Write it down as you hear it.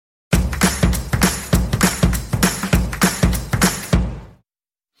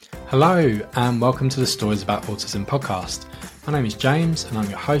Hello and welcome to the Stories About Autism podcast. My name is James and I'm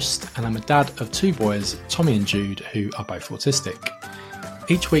your host, and I'm a dad of two boys, Tommy and Jude, who are both autistic.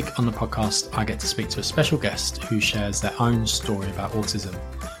 Each week on the podcast I get to speak to a special guest who shares their own story about autism.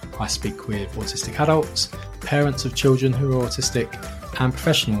 I speak with autistic adults, parents of children who are autistic, and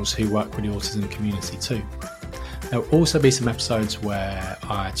professionals who work with the autism community too. There will also be some episodes where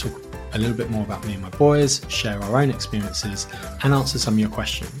I talk a little bit more about me and my boys, share our own experiences, and answer some of your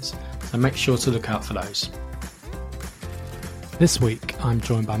questions. So make sure to look out for those. This week, I'm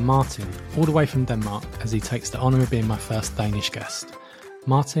joined by Martin, all the way from Denmark, as he takes the honour of being my first Danish guest.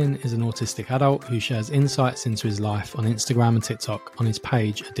 Martin is an autistic adult who shares insights into his life on Instagram and TikTok on his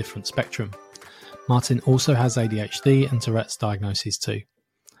page A Different Spectrum. Martin also has ADHD and Tourette's diagnoses too.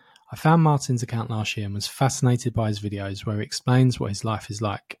 I found Martin's account last year and was fascinated by his videos where he explains what his life is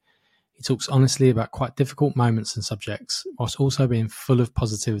like. He talks honestly about quite difficult moments and subjects, whilst also being full of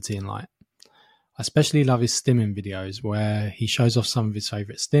positivity and light. I especially love his stimming videos where he shows off some of his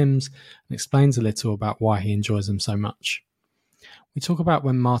favourite stims and explains a little about why he enjoys them so much. We talk about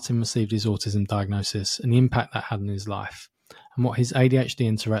when Martin received his autism diagnosis and the impact that had on his life, and what his ADHD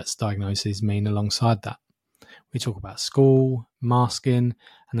and Tourette's diagnoses mean alongside that. We talk about school, masking,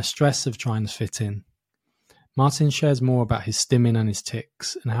 and the stress of trying to fit in. Martin shares more about his stimming and his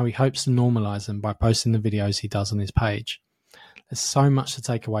tics and how he hopes to normalise them by posting the videos he does on his page. There's so much to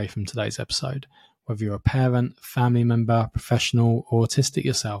take away from today's episode. Whether you're a parent, family member, professional, or autistic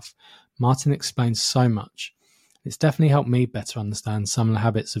yourself, Martin explains so much. It's definitely helped me better understand some of the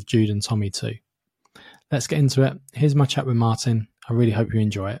habits of Jude and Tommy too. Let's get into it. Here's my chat with Martin. I really hope you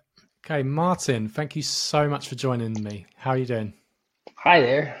enjoy it. Okay, Martin, thank you so much for joining me. How are you doing? Hi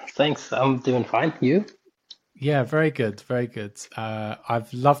there. Thanks. I'm doing fine. You? Yeah, very good. Very good.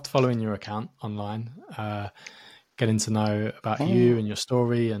 I've loved following your account online, getting to know about you and your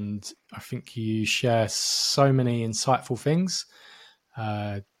story. And I think you share so many insightful things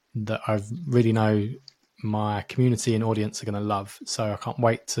that I really know my community and audience are going to love. So I can't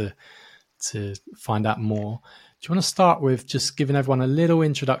wait to find out more. Do you want to start with just giving everyone a little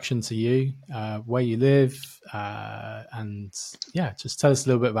introduction to you, where you live, and yeah, just tell us a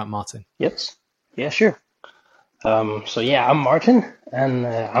little bit about Martin. Yes. Yeah, sure. I'm Martin, and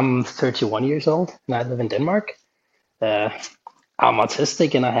I'm 31 years old, and I live in Denmark. I'm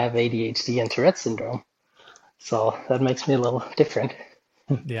autistic, and I have ADHD and Tourette's syndrome, so that makes me a little different.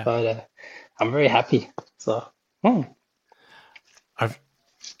 Yeah, But I'm very happy. So,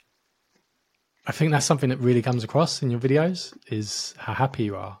 I think that's something that really comes across in your videos is how happy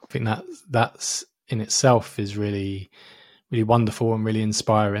you are. I think that's in itself is really, really wonderful and really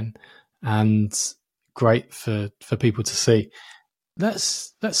inspiring, and great for people to see.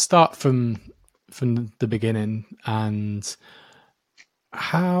 Let's start from the beginning. And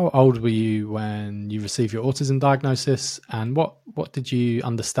how old were you when you received your autism diagnosis, and what did you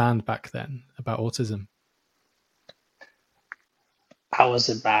understand back then about autism? I was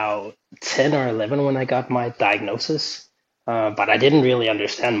about 10 or 11 when I got my diagnosis, but I didn't really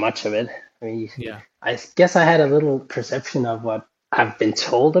understand much of it. I mean, Yeah. I guess I had a little perception of what I've been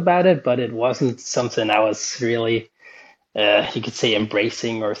told about it, but it wasn't something I was really, you could say,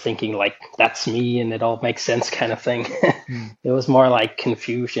 embracing or thinking like, that's me and it all makes sense kind of thing. It was more like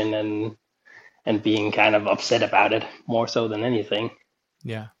confusion and being kind of upset about it more so than anything.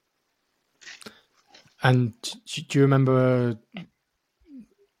 Yeah. And do you remember,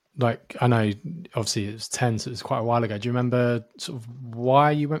 like, I know obviously it was 10, so it was quite a while ago. Do you remember sort of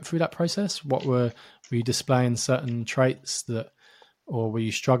why you went through that process? Were you displaying certain traits or were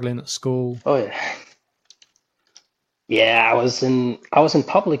you struggling at school? Oh yeah. Yeah, I was in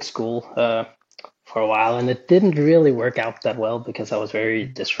public school for a while, and it didn't really work out that well because I was very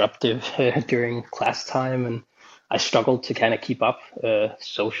disruptive during class time, and I struggled to kind of keep up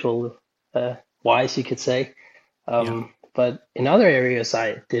social wise, you could say. But in other areas,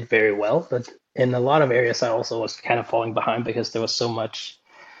 I did very well. But in a lot of areas, I also was kind of falling behind because there was so much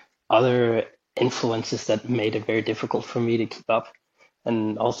other influences that made it very difficult for me to keep up,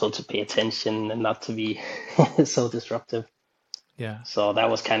 and also to pay attention and not to be so disruptive. Yeah. So that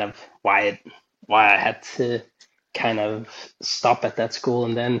was kind of why I had to kind of stop at that school.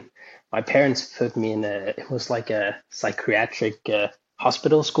 And then my parents put me in it was like a psychiatric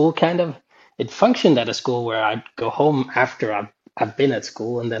hospital school kind of. It functioned at a school where I'd go home after I've been at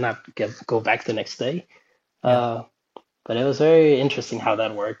school, and then I'd go back the next day. Yeah. But it was very interesting how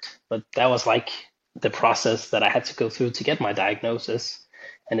that worked. But that was like the process that I had to go through to get my diagnosis.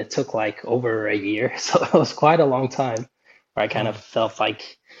 And it took like over a year. So it was quite a long time where I kind of felt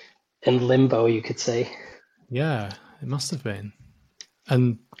like in limbo, you could say. Yeah, it must have been.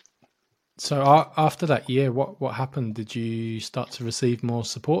 And So after that year, what happened? Did you start to receive more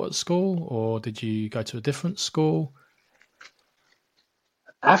support at school, or did you go to a different school?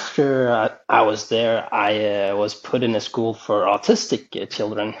 After I was there, I was put in a school for autistic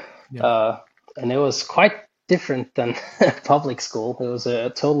children, Yeah. uh, and it was quite different than public school. It was a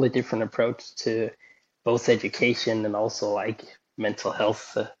totally different approach to both education and also like mental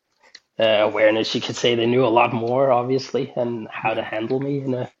health awareness. You could say they knew a lot more, obviously, and how to Yeah. handle me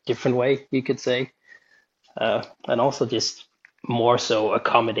in a different way, you could say, and also just more so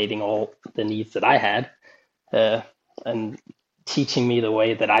accommodating all the needs that I had. And teaching me the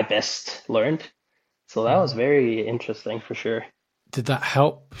way that I best learned. So that was Mm. very interesting for sure. Did that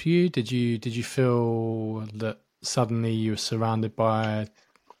help you? Did you feel that suddenly you were surrounded by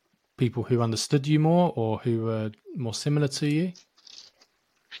people who understood you more or who were more similar to you?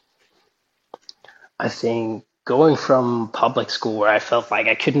 I think going from public school where I felt like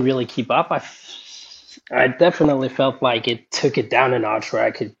I couldn't really keep up, I definitely felt like it took it down a notch where I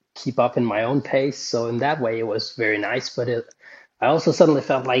could keep up in my own pace. So in that way, it was very nice. But I also suddenly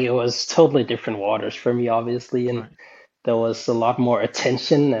felt like it was totally different waters for me, obviously, and Right. there was a lot more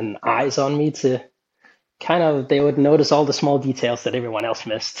attention and eyes on me to kind of they would notice all the small details that everyone else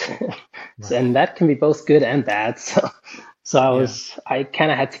missed. Right. And that can be both good and bad. So Yeah. I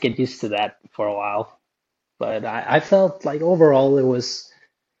kind of had to get used to that for a while. But I felt like overall it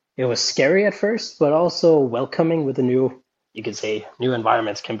was scary at first, but also welcoming with the new, you could say new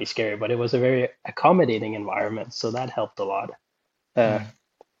environments can be scary, but it was a very accommodating environment. So that helped a lot. Uh, Mm.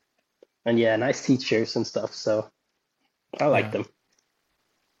 and yeah, nice teachers and stuff. So I like Yeah. them.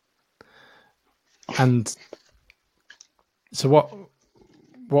 And so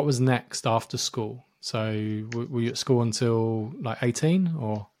what was next after school? So were you at school until like 18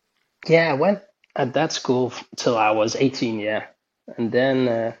 or? Yeah, I went at that school till I was 18, yeah. And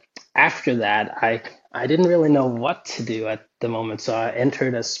then after that, I didn't really know what to do at the moment, so I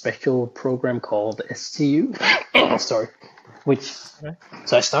entered a special program called STU. Sorry, which Okay.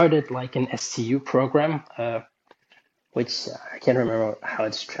 so I started like an STU program, which I can't remember how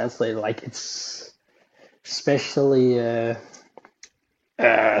it's translated. Like it's especially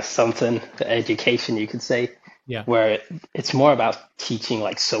something education, you could say, Yeah. where it's more about teaching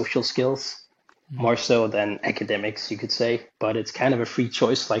like social skills Mm. more so than academics, you could say. But it's kind of a free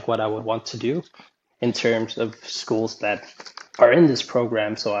choice, like what I would want to do in terms of schools that are in this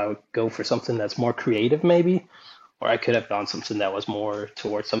program. So I would go for something that's more creative, maybe, or I could have gone something that was more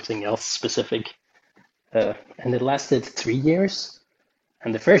towards something else specific. And it lasted 3 years.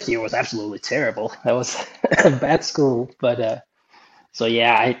 And the first year was absolutely terrible. That was a bad school. But so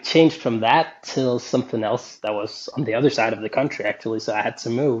yeah, I changed from that to something else that was on the other side of the country, actually. So I had to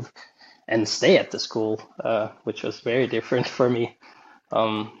move and stay at the school, which was very different for me,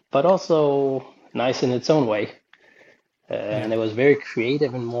 but also nice in its own way. Yeah. And it was very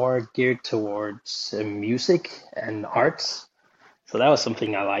creative and more geared towards music and arts. So that was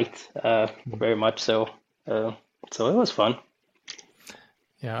something I liked Mm. very much. Uh, so it was fun.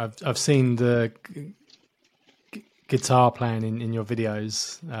 Yeah. I've seen the guitar playing in your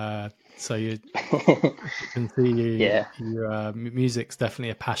videos. So you can see Yeah, music's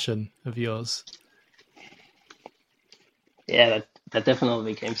definitely a passion of yours. yeah, that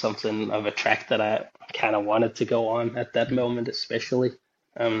definitely became something of a track that I kind of wanted to go on at that Mm. moment, especially.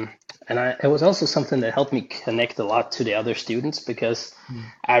 Um, and it was also something that helped me connect a lot to the other students because Mm.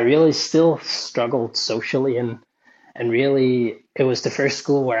 I really still struggled socially and really it was the first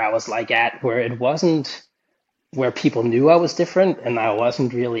school where I was like at where it wasn't where people knew I was different and I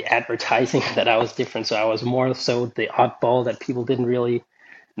wasn't really advertising that I was different. So I was more so the oddball that people didn't really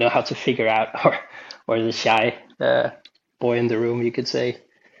know how to figure out or the shy boy in the room, you could say.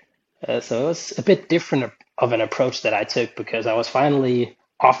 So it was a bit different of an approach that I took because I was finally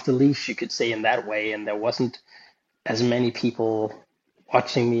off the leash, you could say, in that way, and there wasn't as many people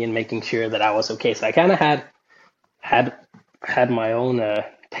watching me and making sure that I was okay. So I kind of had had my own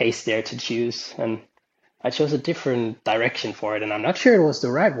pace there to choose, and I chose a different direction for it. And I'm not sure it was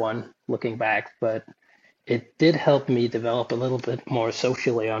the right one looking back, but it did help me develop a little bit more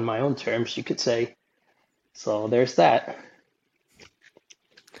socially on my own terms, you could say. So there's that.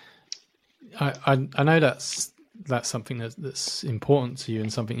 I know that's something that's important to you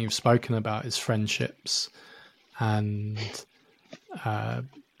and something you've spoken about is friendships and uh,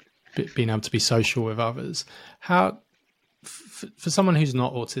 being able to be social with others. How for someone who's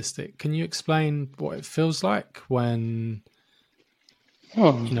not autistic, can you explain what it feels like when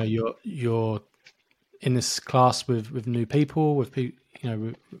Hmm. you're in this class with new people, with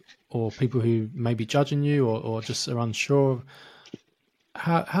people or people who may be judging you or just are unsure?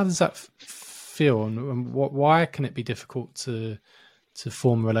 How does that feel, and why can it be difficult to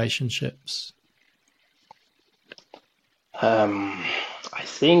form relationships? I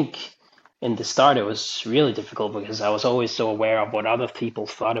think in the start it was really difficult because I was always so aware of what other people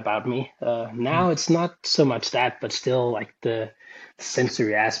thought about me. Mm. Now it's not so much that, but still like the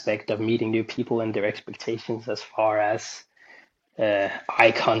sensory aspect of meeting new people and their expectations as far as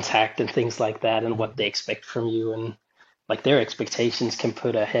eye contact and things like that, and what they expect from you, and like their expectations can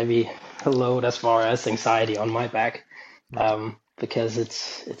put a heavy load as far as anxiety on my back, because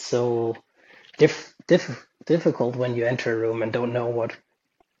it's so difficult when you enter a room and don't know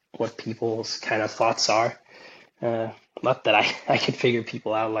what people's kind of thoughts are. Uh, Not that I could figure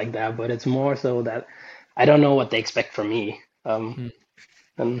people out like that, but it's more so that I don't know what they expect from me. Mm.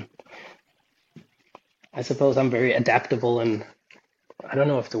 And I suppose I'm very adaptable, and I don't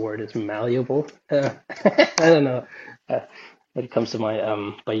know if the word is malleable. I don't know when it comes to my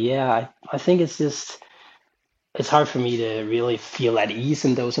but yeah, I think it's just it's hard for me to really feel at ease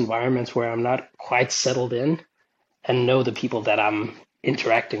in those environments where I'm not quite settled in and know the people that I'm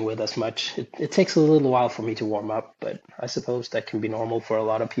interacting with as much. It takes a little while for me to warm up, but I suppose that can be normal for a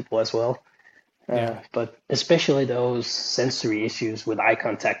lot of people as well. Yeah. But especially those sensory issues with eye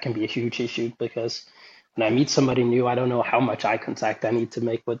contact can be a huge issue because when I meet somebody new, I don't know how much eye contact I need to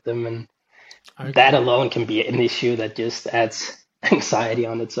make with them, and that Okay. alone can be an issue that just adds anxiety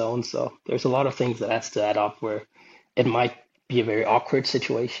on its own. So there's a lot of things that has to add up where it might be a very awkward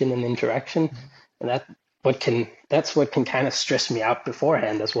situation and interaction, and that's what can kind of stress me out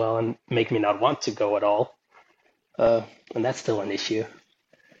beforehand as well and make me not want to go at all. And that's still an issue.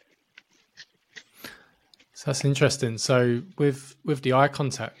 So that's interesting. So with the eye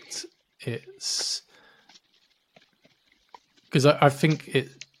contact, it's because I think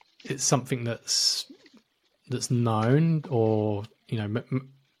it's something that's known, or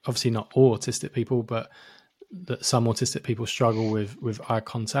obviously not all autistic people, but that some autistic people struggle with eye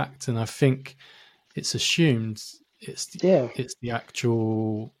contact, and I think it's assumed Yeah. it's the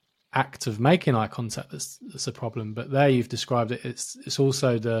actual act of making eye contact that's a problem. But there you've described it. It's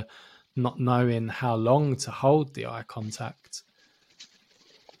also the not knowing how long to hold the eye contact.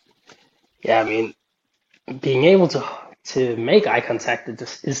 Yeah, I mean, being able to make eye contact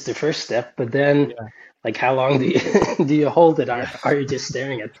is the first step, but then Yeah, like how long do you do you hold it? yeah, Are you just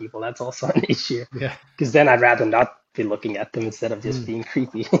staring at people? That's also an issue. yeah, Because then I'd rather not be looking at them instead of just mm, being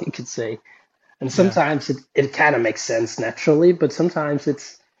creepy, you could say. And yeah, sometimes it kind of makes sense naturally, but sometimes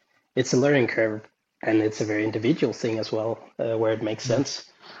it's a learning curve, and it's a very individual thing as well, where it makes mm,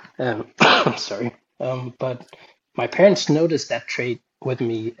 sense. Sorry. But my parents noticed that trait with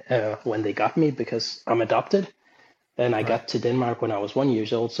me when they got me because I'm adopted, and I right, got to Denmark when I was 1 year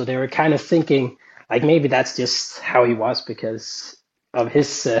old. So they were kind of thinking like maybe that's just how he was because of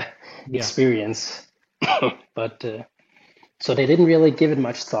his yeah, experience. But so they didn't really give it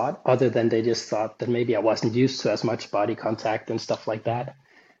much thought, other than they just thought that maybe I wasn't used to as much body contact and stuff like mm, that.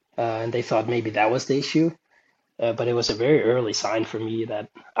 And they thought maybe that was the issue. But it was a very early sign for me that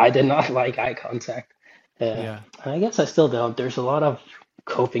I did not like eye contact. yeah, And I guess I still don't. There's a lot of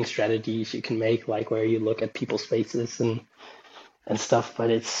coping strategies you can make, like where you look at people's faces and stuff. But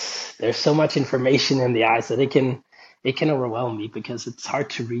there's so much information in the eyes that it can overwhelm me because it's hard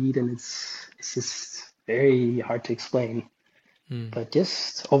to read, and it's just very hard to explain. mm, But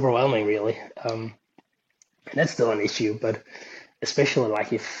just overwhelming, really. And that's still an issue. But especially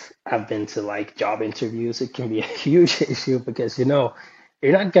like if I've been to like job interviews, it can be a huge issue because you're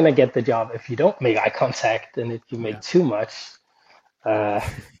not gonna get the job if you don't make eye contact, and if you make yeah, too much, uh,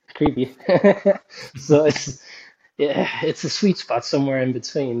 creepy. So it's a sweet spot somewhere in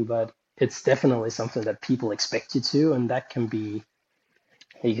between, but it's definitely something that people expect you to, and that can be,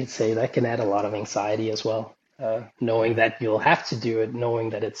 you could say, that can add a lot of anxiety as well. Knowing yeah. that you'll have to do it,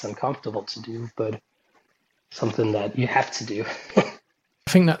 knowing that it's uncomfortable to do, but something that you have to do.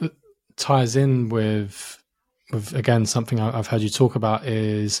 I think that ties in with again something I've heard you talk about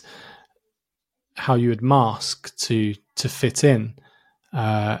is how you would mask to fit in,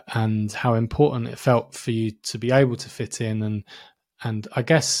 and how important it felt for you to be able to fit in, and I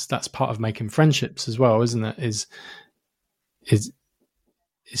guess that's part of making friendships as well, isn't it? Is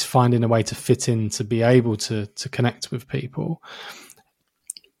is finding a way to fit in to be able to connect with people.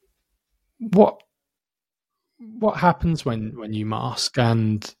 What what happens when you mask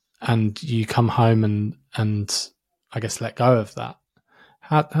and you come home and I guess let go of that?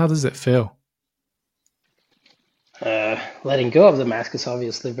 How does it feel? Letting go of the mask is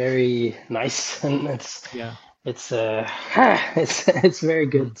obviously very nice, and Yeah. it's it's very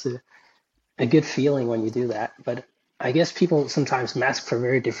Mm. good to a good feeling when you do that. But I guess people sometimes mask for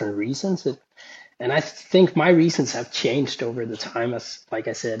very different reasons. And I think my reasons have changed over the time. As like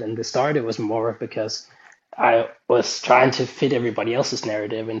I said in the start, it was more because I was trying to fit everybody else's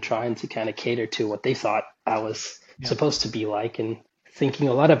narrative and trying to kind of cater to what they thought I was Yeah. supposed to be like, and thinking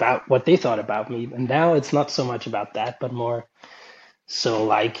a lot about what they thought about me. And now it's not so much about that, but more so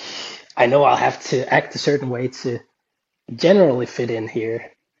like I know I'll have to act a certain way to generally fit in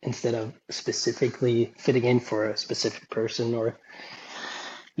here instead of specifically fitting in for a specific person. Or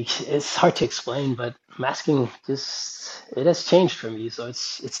it's hard to explain, but masking just it has changed for me. So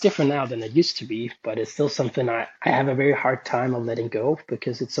it's different now than it used to be, but it's still something I have a very hard time of letting go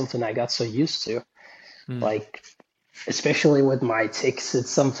because it's something I got so used to. Mm. Like especially with my tics, it's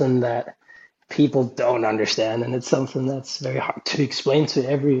something that people don't understand, and it's something that's very hard to explain to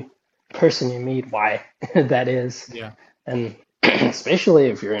every person you meet why that is. Yeah. And especially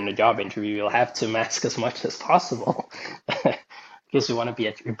if you're in a job interview, you'll have to mask as much as possible because you want to be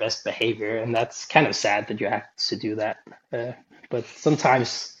at your best behavior. And that's kind of sad that you have to do that. Uh, but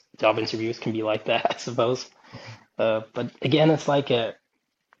sometimes job interviews can be like that, I suppose. But again, it's like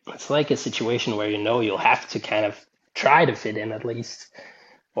a situation where you know you'll have to kind of try to fit in at least,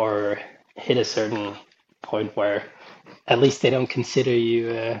 or hit a certain point where at least they don't consider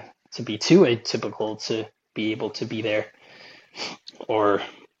you to be too atypical to be able to be there, or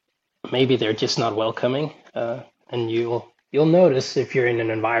maybe they're just not welcoming. And you'll notice if you're in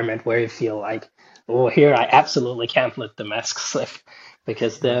an environment where you feel like, oh, here I absolutely can't let the mask slip,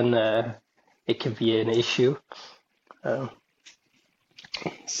 because Yeah. then it can be an issue. Um,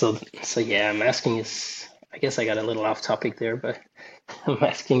 so yeah, masking is. I guess I got a little off topic there, but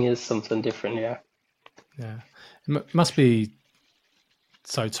masking is something different. Yeah. Yeah. Must be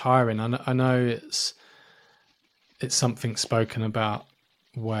so tiring. I know it's something spoken about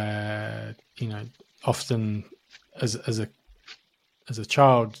where, often as a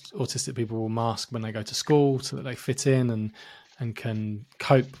child, autistic people will mask when they go to school so that they fit in and can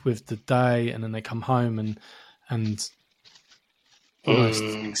cope with the day, and then they come home and almost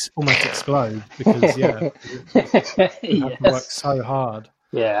Mm. almost explode because you have to work Yes. so hard.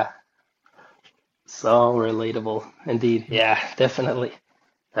 Yeah. So relatable indeed. Yeah. Yeah, definitely.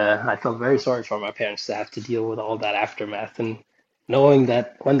 I felt very sorry for my parents to have to deal with all that aftermath, and knowing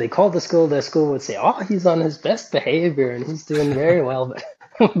that when they called the school would say, "Oh, he's on his best behavior and he's doing very well,"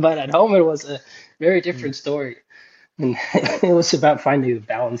 but at home it was a very Mm. different story, and it was about finding the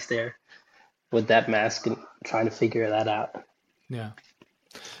balance there with that mask and trying to figure that out. Yeah.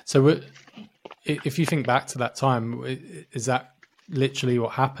 So if you think back to that time, is that literally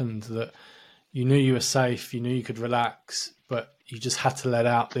what happened? That you knew you were safe, you knew you could relax, but you just had to let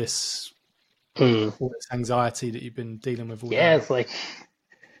out Mm. all this anxiety that you've been dealing with all Yeah, day. it's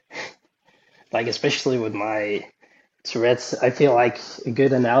like especially with my Tourette's, I feel like a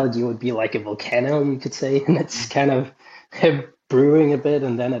good analogy would be like a volcano, you could say, and it's Mm. kind of brewing a bit,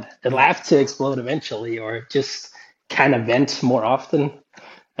 and then it'll Yeah. have to explode eventually, or just kind of vent more often,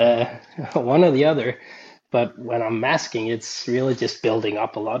 uh, Mm. one or the other. But when I'm masking, it's really just building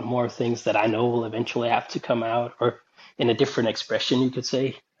up a lot more things that I know will eventually have to come out, or in a different expression, you could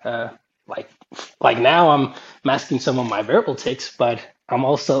say. Like like now, I'm masking some of my verbal tics, but I'm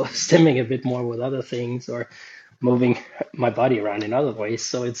also stimming a bit more with other things, or moving my body around in other ways.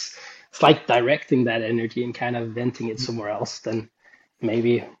 So it's like directing that energy and kind of venting it somewhere else than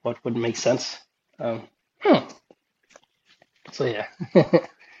maybe what would make sense. Um, hmm. So yeah.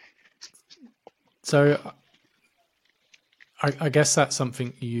 So I guess that's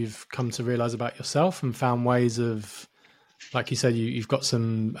something you've come to realize about yourself and found ways of, like you said, you've got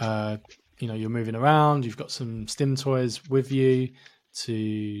some, you're moving around, you've got some stim toys with you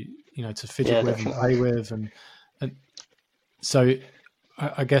to fidget Yeah, with and definitely. play with. And so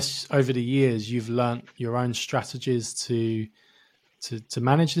I guess over the years, you've learnt your own strategies to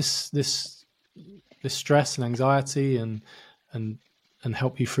manage this stress and anxiety and and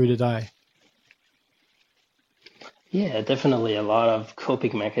help you through the day. Yeah, definitely a lot of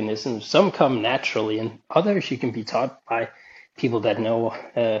coping mechanisms. Some come naturally, and others you can be taught by people that know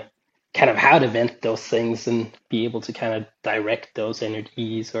kind of how to vent those things and be able to kind of direct those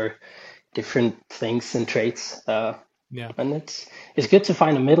energies or different things and traits. Yeah. And it's good to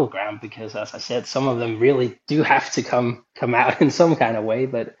find a middle ground because, as I said, some of them really do have to come out in some kind of way,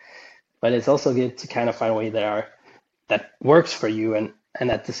 but it's also good to kind of find a way that works for you and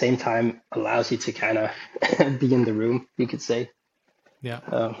at the same time allows you to kind of be in the room, you could say. Yeah.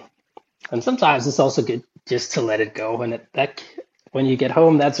 Um, and sometimes it's also good just to let it go. And when you get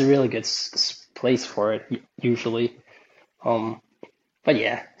home, that's a really good place for it usually. Um, but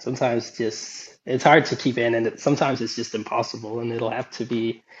yeah, sometimes just it's hard to keep in, and sometimes it's just impossible, and it'll have to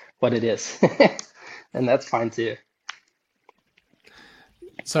be what it is, and that's fine too.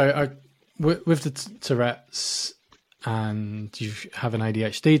 So, with the Tourette's, and you have an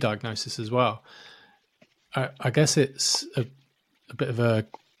ADHD diagnosis as well, I guess it's a bit of a,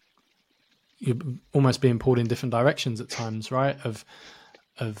 you're almost being pulled in different directions at times, right? Of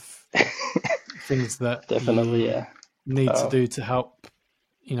things that Definitely, you yeah. need to Oh, do to help,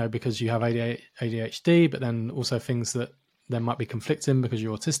 because you have ADHD, but then also things that there might be conflicting because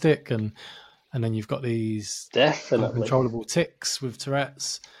you're autistic, and then you've got these definitely. uncontrollable tics with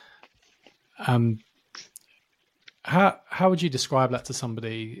Tourette's. Um, how would you describe that to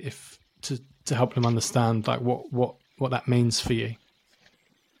somebody, if to help them understand like what that means for you?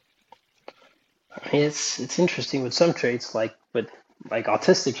 I mean, it's interesting with some traits with like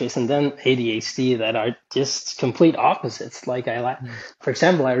autistic traits and then ADHD that are just complete opposites. Like Mm. for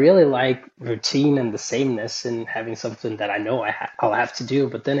example, I really like routine and the sameness and having something that I know I'll have to do.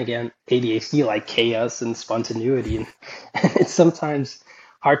 But then again, ADHD like chaos and spontaneity, and it's sometimes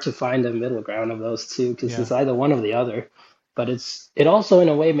hard to find a middle ground of those two because Yeah. it's either one or the other. But it also in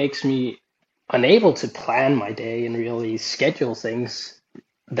a way makes me unable to plan my day and really schedule things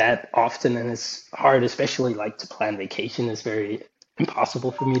that often, and it's hard, especially like to plan vacation is very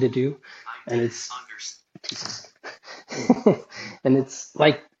impossible for me to do, and it's Jesus. And it's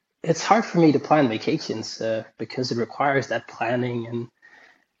like it's hard for me to plan vacations because it requires that planning,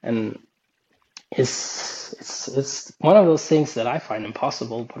 and it's one of those things that I find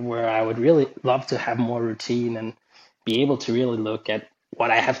impossible, but where I would really love to have more routine and be able to really look at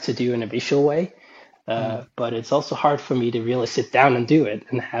what I have to do in a visual way, Mm. but it's also hard for me to really sit down and do it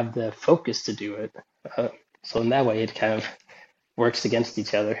and have the focus to do it. Uh, so in that way, it kind of works against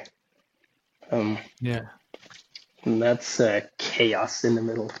each other. Um, Yeah. and that's chaos in the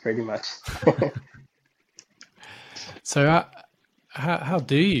middle, pretty much. So how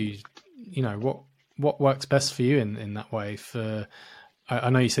do you, what works best for you in that way? For I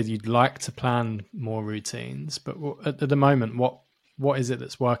know you said you'd like to plan more routines, but at the moment, what is it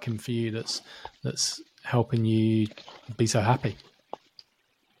that's working for you, that's helping you be so happy?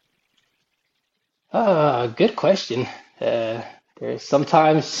 Good question. Uh, there's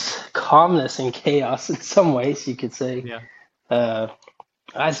sometimes calmness and chaos in some ways, you could say. Yeah. Uh,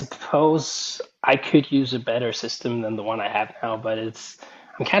 I suppose I could use a better system than the one I have now, but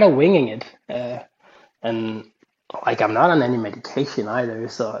I'm kind of winging it. And like I'm not on any medication either,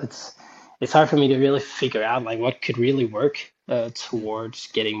 so it's hard for me to really figure out like what could really work towards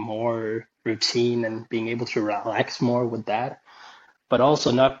getting more routine and being able to relax more with that, but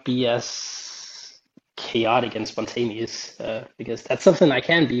also not be as chaotic and spontaneous because that's something I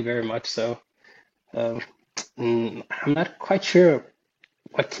can be very much so. Um, I'm not quite sure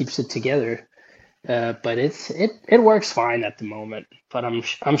what keeps it together, but it works fine at the moment. But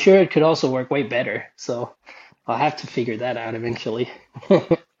I'm sure it could also work way better. So I'll have to figure that out eventually.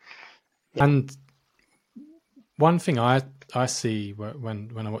 Yeah. And one thing I see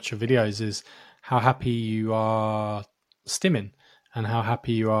when I watch your videos is how happy you are stimming, and how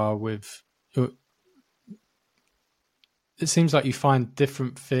happy you are with. It seems like you find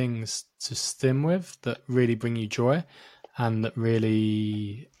different things to stim with that really bring you joy, and that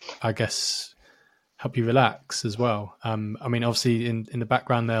really, I guess, help you relax as well. I mean, obviously, in the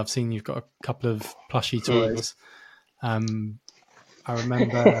background there, I've seen you've got a couple of plushy Mhm. toys. Um, I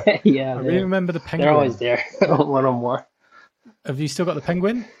remember, Yeah, I really remember the they're always penguin. there, one or more. Have you still got the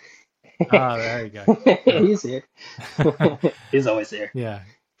penguin? Ah, there you go. He's here. He's always there. Yeah.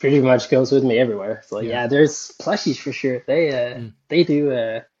 Pretty much goes with me everywhere. So Yeah. yeah, there's plushies for sure. Mm. They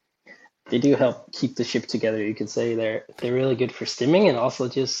do help keep the ship together. You could say they're really good for stimming and also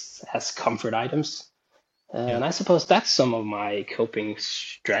just as comfort items. Yeah. And I suppose that's some of my coping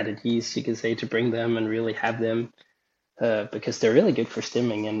strategies, you could say, to bring them and really have them because they're really good for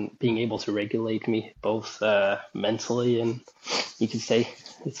stimming and being able to regulate me both mentally and you could say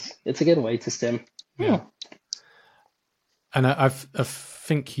it's a good way to stim. Hmm. Yeah. And I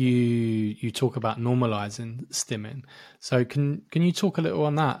think you talk about normalizing stimming. So can you talk a little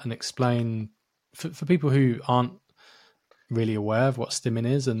on that and explain for people who aren't really aware of what stimming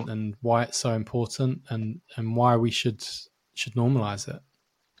is, and why it's so important, and why we should normalize it?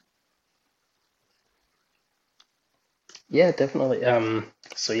 Yeah, definitely.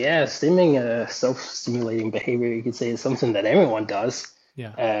 So yeah, stimming, self-stimulating behavior, you could say, is something that everyone does.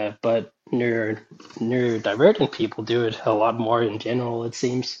 Yeah. But neurodivergent people do it a lot more in general, it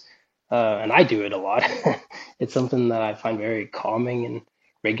seems. And I do it a lot. It's something that I find very calming and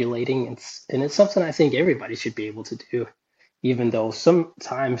regulating. And it's something I think everybody should be able to do. even though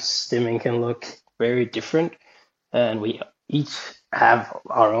sometimes stimming can look very different, and we each have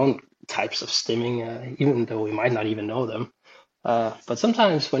our own types of stimming, even though we might not even know them. But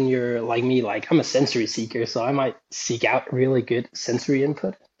sometimes when you're like me, like I'm a sensory seeker, so I might seek out really good sensory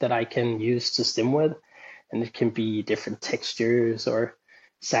input that I can use to stim with. And it can be different textures or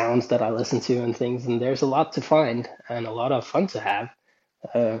sounds that I listen to and things. And there's a lot to find and a lot of fun to have.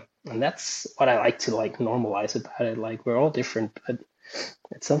 Uh, and that's what I like to like normalize about it. Like we're all different, but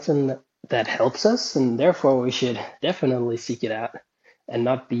it's something that helps us, and therefore we should definitely seek it out and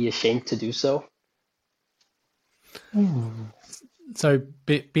not be ashamed to do so. So,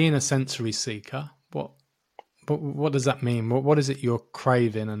 being a sensory seeker, what does that mean? What is it you're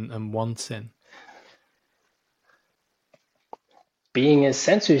craving and wanting? Being a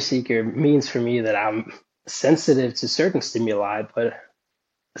sensory seeker means for me that I'm sensitive to certain stimuli, but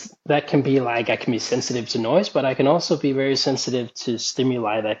that can be like I can be sensitive to noise, but I can also be very sensitive to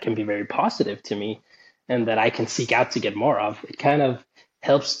stimuli that can be very positive to me and that I can seek out to get more of. It kind of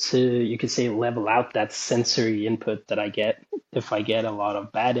helps to, you could say, level out that sensory input that I get. If I get a lot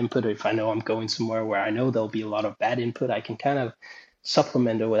of bad input, or if I know I'm going somewhere where I know there'll be a lot of bad input, I can kind of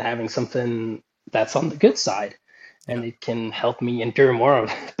supplement it with having something that's on the good side. Yeah. And it can help me endure more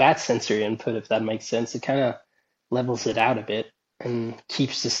of bad sensory input, if that makes sense. It kind of levels it out a bit and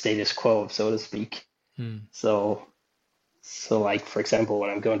keeps the status quo, so to speak. So, so like for example, when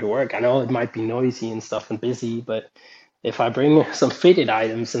I'm going to work, I know it might be noisy and stuff and busy, but if I bring some fitted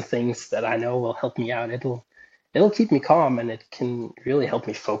items and things that I know will help me out, it'll keep me calm and it can really help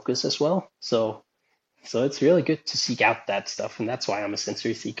me focus as well. So it's really good to seek out that stuff, and that's why I'm a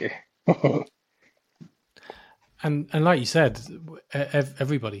sensory seeker. And like you said,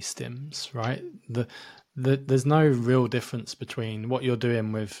 everybody stims, right? There's no real difference between what you're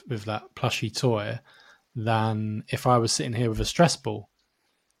doing with that plushy toy than if I was sitting here with a stress ball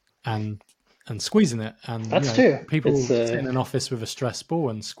and squeezing it. And That's true. people It's sit in an office with a stress ball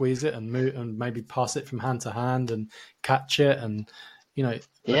and squeeze it and move and maybe pass it from hand to hand and catch it, and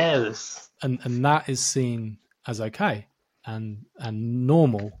yes, and that is seen as okay and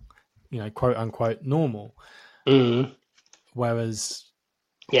normal, quote unquote normal. mm, Whereas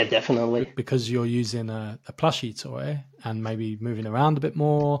yeah, definitely. because you're using a plushie toy and maybe moving around a bit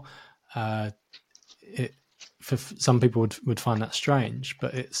more, for some people would find that strange,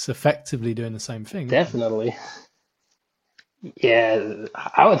 but it's effectively doing the same thing. Definitely. Yeah,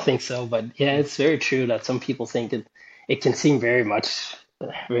 I would think so, but yeah, it's very true that some people think it can seem very much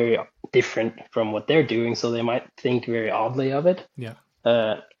very different from what they're doing, so they might think very oddly of it. Yeah.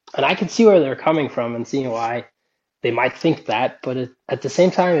 Uh, and I can see where they're coming from and seeing why they might think that, but at the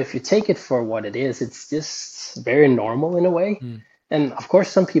same time, if you take it for what it is, it's just very normal in a way. And of course,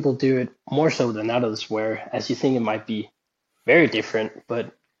 some people do it more so than others, where as you think it might be very different,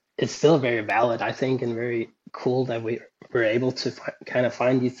 but it's still very valid, I think, and very cool that we're able to kind of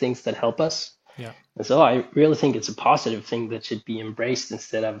find these things that help us. Yeah. And so I really think it's a positive thing that should be embraced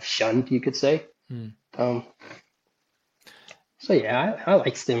instead of shunned, you could say. Um, so yeah, I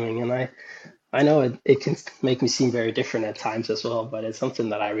like stimming, and I know it can make me seem very different at times as well, but it's something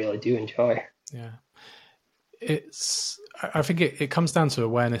that I really do enjoy. Yeah. I think it comes down to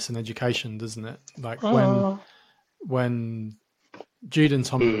awareness and education, doesn't it? Like when Jude and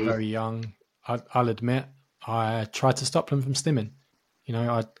Tommy were very young, I'll admit, I tried to stop them from stimming.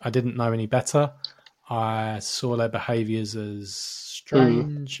 I didn't know any better. I saw their behaviors as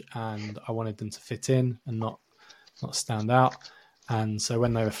strange and I wanted them to fit in and not stand out. And so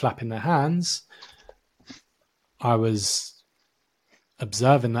when they were flapping their hands, I was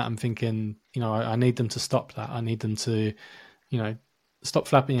observing that and thinking, I need them to stop that. I need them to, stop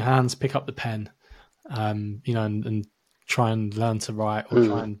flapping your hands, pick up the pen, and try and learn to write or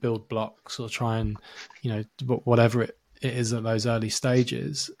try and build blocks or try and, whatever it is at those early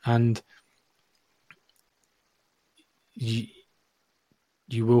stages. And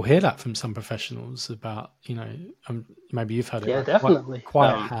you will hear that from some professionals about, maybe you've heard it. Yeah, definitely.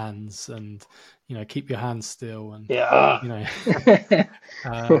 Quiet hands and, keep your hands still. And, yeah.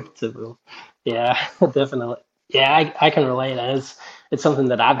 Yeah, definitely. Yeah, I can relate. And it's something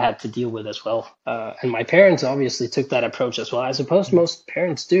that I've had to deal with as well. And my parents obviously took that approach as well. I suppose most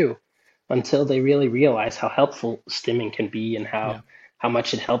parents do until they really realize how helpful stimming can be and how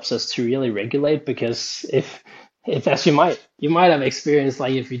much it helps us to really regulate. Because if as you might have experienced,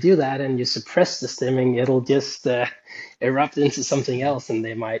 like if you do that and you suppress the stimming, it'll just erupt into something else, and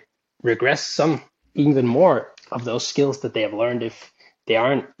they might regress some even more of those skills that they have learned if they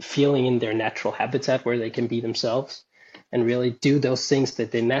aren't feeling in their natural habitat where they can be themselves and really do those things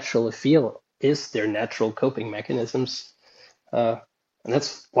that they naturally feel is their natural coping mechanisms. And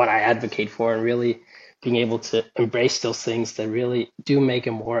that's what I advocate for, and really being able to embrace those things that really do make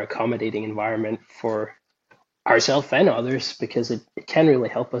a more accommodating environment for ourselves and others, because it can really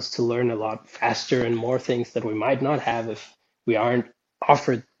help us to learn a lot faster and more things that we might not have if we aren't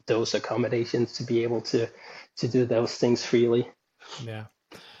offered those accommodations to be able to do those things freely. Yeah.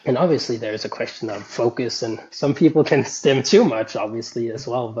 And obviously, there's a question of focus, and some people can stim too much, obviously, as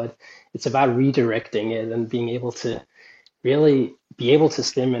well. But it's about redirecting it and being able to really be able to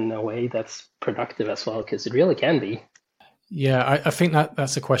stim in a way that's productive as well, because it really can be. Yeah, I think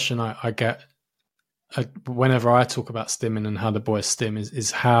that's a question I get whenever I talk about stimming and how the boys stim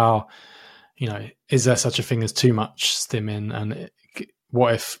is how, is there such a thing as too much stimming? And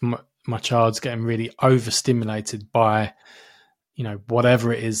what if my child's getting really overstimulated by,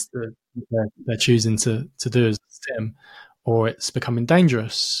 whatever it is that they're choosing to do as a stim, or it's becoming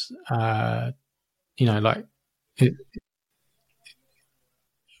dangerous? Like,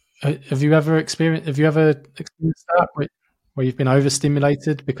 have you ever experienced that where you've been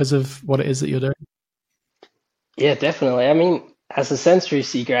overstimulated because of what it is that you're doing? Yeah, definitely. I mean, as a sensory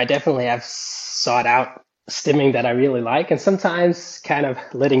seeker, I definitely have sought out stimming that I really like, and sometimes kind of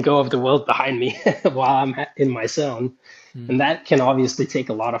letting go of the world behind me while I'm in my zone. And that can obviously take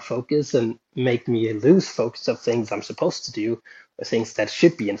a lot of focus and make me lose focus of things I'm supposed to do or things that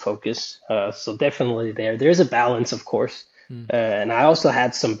should be in focus. So definitely there's a balance, of course. And I also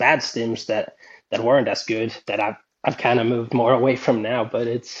had some bad stims that weren't as good that I've kind of moved more away from now. But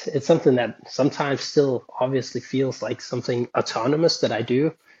it's something that sometimes still obviously feels like something autonomous that I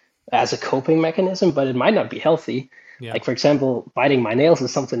do as a coping mechanism, but it might not be healthy. Yeah. Like, for example, biting my nails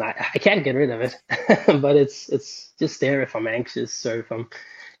is something I can't get rid of it, but it's just there if I'm anxious, or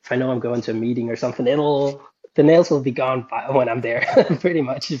if I know I'm going to a meeting or something. The nails will be gone when I'm there, pretty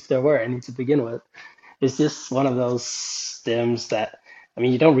much, if there were any to begin with. It's just one of those stems that, I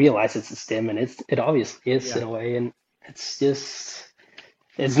mean, you don't realize it's a stem, and it obviously is in a way, and it's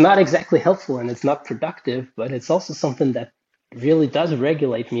not exactly helpful and it's not productive, but it's also something that really does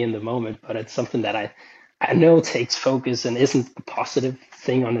regulate me in the moment. But it's something that I know takes focus and isn't a positive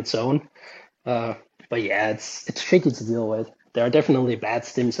thing on its own. But yeah, it's tricky to deal with. There are definitely bad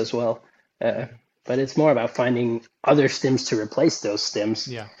stims as well, but it's more about finding other stims to replace those stims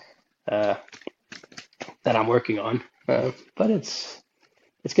Yeah. that I'm working on. But it's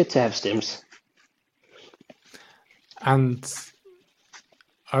good to have stims. And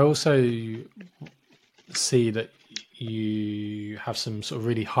I also see that you have some sort of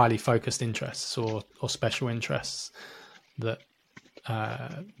really highly focused interests or special interests that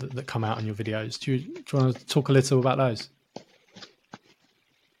that come out in your videos. Do you want to talk a little about those?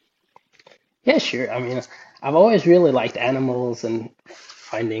 Yeah, sure. I mean, I've always really liked animals and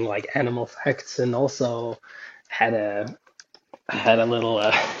finding like animal facts, and also had a little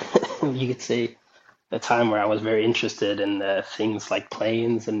you could say a time where I was very interested in things like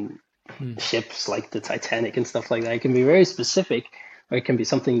planes and ships like the Titanic and stuff like that. It can be very specific, or it can be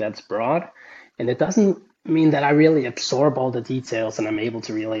something that's broad, and it doesn't mean that I really absorb all the details and I'm able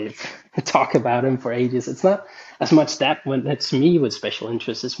to really talk about them for ages. It's not as much that when it's me with special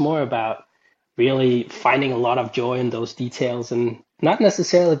interests. It's more about really finding a lot of joy in those details, and not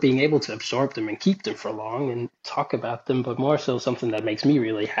necessarily being able to absorb them and keep them for long and talk about them, but more so something that makes me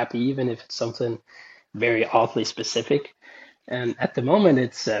really happy, even if it's something very oddly specific. And at the moment,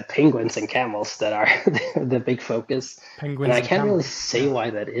 it's penguins and camels that are the big focus. And Penguins I and can't really camels. say why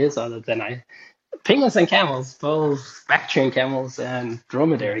that is, other than penguins and camels, both Bactrian camels and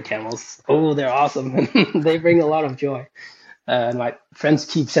dromedary camels. Oh, they're awesome. They bring a lot of joy. And my friends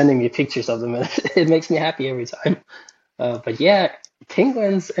keep sending me pictures of them, and it makes me happy every time. But yeah,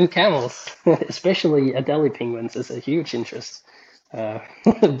 penguins and camels, especially Adelie penguins, is a huge interest.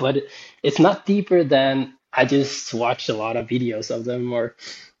 But it's not deeper than I just watch a lot of videos of them, or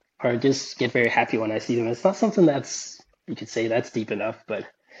just get very happy when I see them. It's not something that's, you could say, that's deep enough, but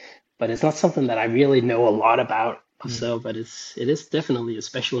it's not something that I really know a lot about. So, but it is definitely a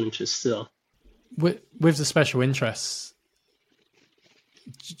special interest still. With the special interests,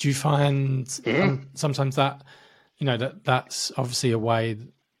 do you find sometimes that that's obviously a way,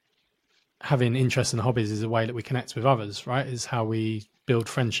 having interests and hobbies is a way that we connect with others, right? Is how we build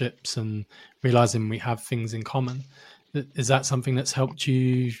friendships and realizing we have things in common. Is that something that's helped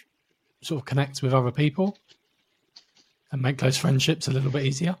you sort of connect with other people and make those friendships a little bit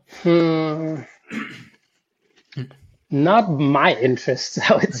easier? Not my interests,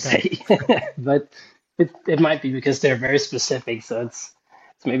 I would say, but it might be because they're very specific. So it's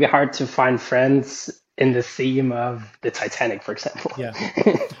maybe hard to find friends in the theme of the Titanic, for example. Yeah.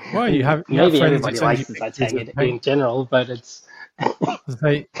 Well, you have Maybe friends who everybody send you likes the pictures of Titanic in general, but it's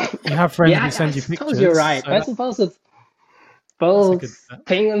they you have friends who yeah. I send you suppose you're pictures, right. so I suppose it's that's a good both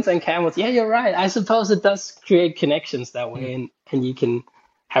penguins and camels. Yeah, you're right. I suppose it does create connections that mm, way, and you can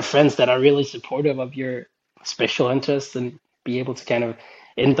have friends that are really supportive of your special interests and be able to kind of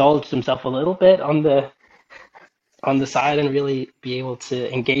indulge themselves a little bit on the side and really be able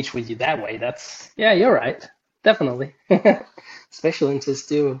to engage with you that way. That's yeah, you're right. Definitely. Special interests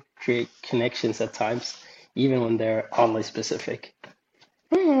do create connections at times, even when they're oddly specific.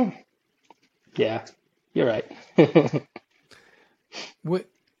 Hmm. Yeah, you're right. with,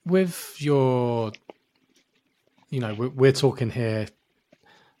 with your we're talking here.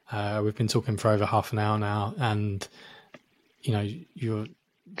 We've been talking for over half an hour now, and you're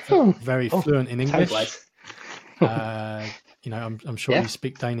Hmm. very Oh, fluent in time English. flies. I'm sure Yeah. you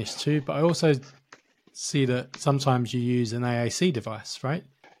speak Danish too, but I also see that sometimes you use an AAC device, right?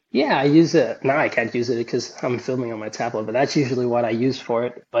 Yeah, I use it now. I can't use it because I'm filming on my tablet, but that's usually what I use for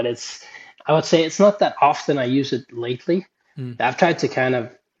it. But I would say it's not that often I use it lately. Mm, I've tried to kind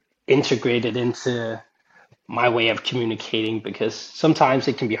of integrate it into my way of communicating because sometimes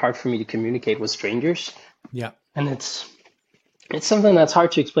it can be hard for me to communicate with strangers, yeah, and it's something that's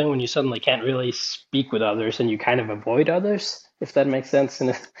hard to explain when you suddenly can't really speak with others and you kind of avoid others, if that makes sense.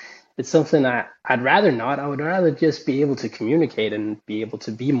 And it's something I'd rather not. I would rather just be able to communicate and be able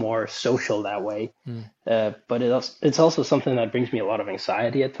to be more social that way. mm, But it's also something that brings me a lot of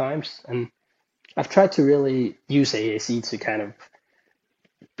anxiety at times. And I've tried to really use AAC to kind of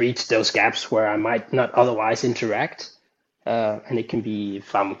breach those gaps where I might not otherwise interact. And it can be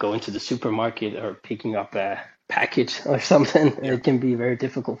if I'm going to the supermarket or picking up a package or something, yeah, it can be very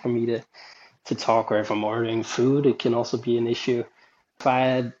difficult for me to talk. Or if I'm ordering food, it can also be an issue. If I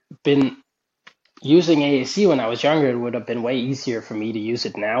had been using AAC when I was younger, it would have been way easier for me to use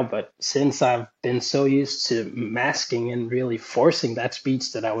it now. But since I've been so used to masking and really forcing that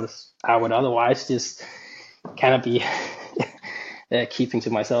speech that I would otherwise just kind of be keeping to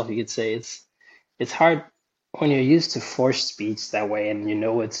myself, you could say it's hard when you're used to forced speech that way and you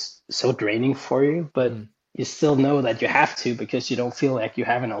know it's so draining for you, but mm, you still know that you have to because you don't feel like you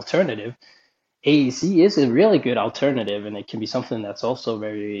have an alternative. AEC is a really good alternative and it can be something that's also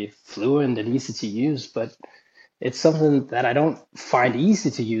very fluent and easy to use, but it's something that I don't find easy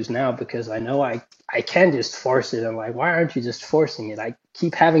to use now because I know I can just force it. I'm like, why aren't you just forcing it? I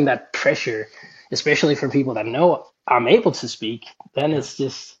keep having that pressure, especially from people that know I'm able to speak. Then yeah. it's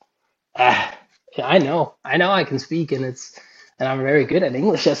just Ah, yeah, I know I can speak, and I'm very good at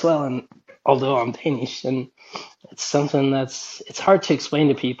English as well. And although I'm Danish, and it's something it's hard to explain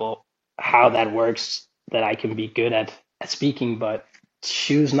to people how that works. That I can be good at speaking, but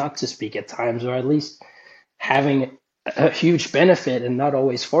choose not to speak at times, or at least having a huge benefit and not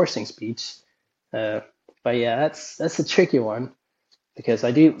always forcing speech. Uh, but yeah, that's a tricky one because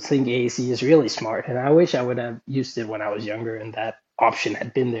I do think AAC is really smart, and I wish I would have used it when I was younger and that option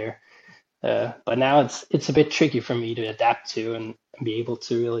had been there. But now it's a bit tricky for me to adapt to and be able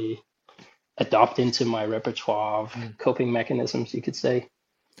to really adopt into my repertoire of Mm. coping mechanisms, you could say.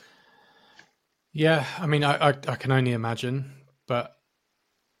 Yeah, I mean, I can only imagine, but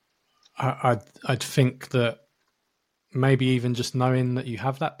I'd think that maybe even just knowing that you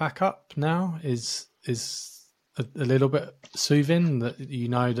have that backup now is a little bit soothing. That you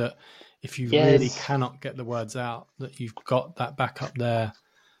know that if you really Yes, cannot get the words out, that you've got that backup there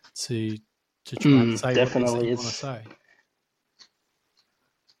to try and say what it is that definitely. you want to It's say.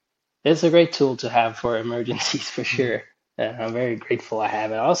 it's a great tool to have for emergencies for Mm, sure. I'm very grateful I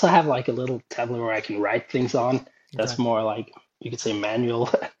have it. I also have like a little tablet where I can write things on. That's okay. more like you could say manual,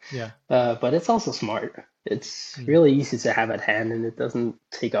 Yeah. but it's also smart. It's Mm, really easy to have at hand, and it doesn't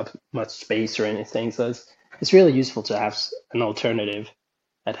take up much space or anything. So it's really useful to have an alternative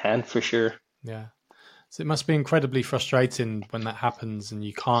at hand for sure. yeah. So it must be incredibly frustrating when that happens and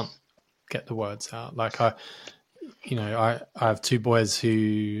you can't get the words out. Like I have two boys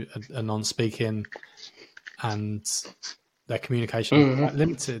who are non-speaking and their communication is Hmm. quite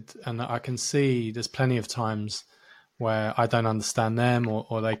limited, and I can see there's plenty of times where I don't understand them,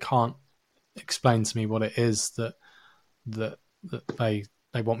 or they can't explain to me what it is that that they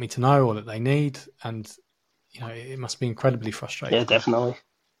want me to know or that they need, and it must be incredibly Yeah, frustrating. definitely.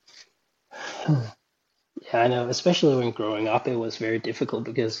 Yeah, I know. Especially when growing up, it was very difficult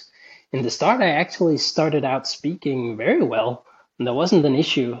because in the start, I actually started out speaking very well, and there wasn't an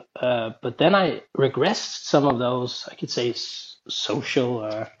issue. But then I regressed some of those, I could say,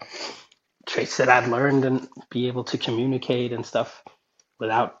 social traits that I'd learned and be able to communicate and stuff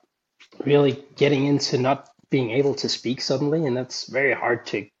without really getting into not being able to speak suddenly, and that's very hard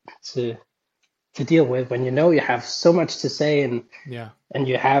to to deal with when you know you have so much to say Yeah. and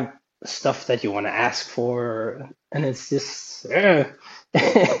you have stuff that you want to ask for, and it's just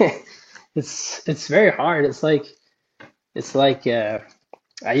it's very hard. It's like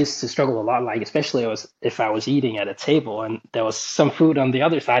I used to struggle a lot, like especially if I was eating at a table and there was some food on the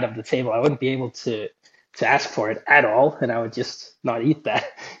other side of the table, I wouldn't be able to ask for it at all, and I would just not eat that.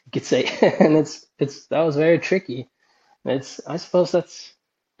 You could say, and it's that was very tricky. I suppose that's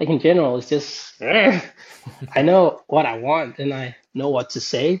like in general, it's just I know what I want and I know what to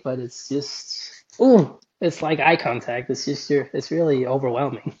say, but it's just ooh, it's like eye contact. It's really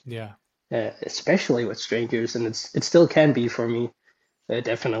overwhelming, Yeah. especially with strangers, and it still can be for me,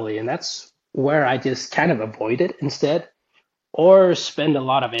 definitely. And that's where I just kind of avoid it instead, or spend a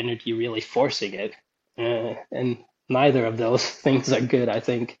lot of energy really forcing it. And neither of those things are good, I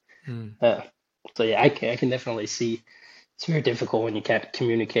think. Mm. Uh, so yeah, I can definitely see it's very difficult when you can't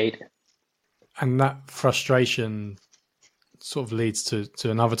communicate. And that frustration sort of leads to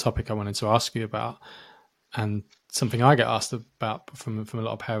another topic I wanted to ask you about, and something I get asked about from a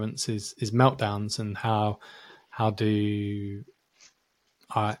lot of parents is meltdowns, and how do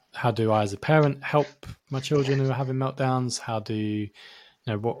I as a parent help my children who are having meltdowns? How do you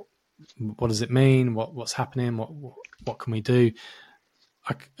know what does it mean? What's happening? What can we do?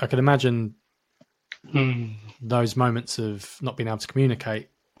 I can imagine Hmm. those moments of not being able to communicate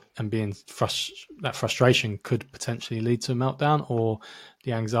and being that frustration could potentially lead to a meltdown, or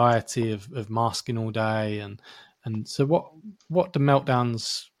the anxiety of masking all day. And so what do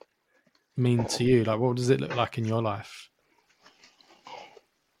meltdowns mean to you? Like, what does it look like in your life?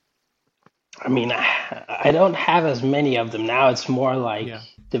 I mean, I don't have as many of them now. It's more like Yeah.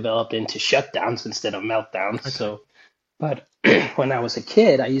 developed into shutdowns instead of meltdowns. Okay. So, but when I was a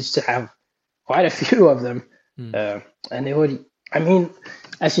kid, I used to have quite a few of them. Mm. And it would, I mean,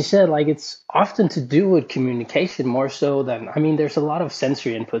 as you said, like it's often to do with communication more so than, I mean, there's a lot of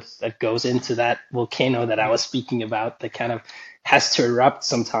sensory inputs that goes into that volcano that I Yeah. was speaking about that kind of has to erupt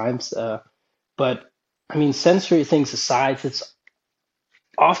sometimes. But I mean, sensory things aside, it's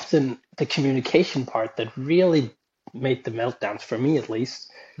often the communication part that really made the meltdowns for me, at least,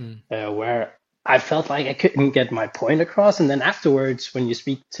 Mm. where I felt like I couldn't get my point across. And then afterwards, when you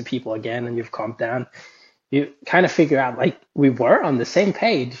speak to people again and you've calmed down, you kind of figure out like we were on the same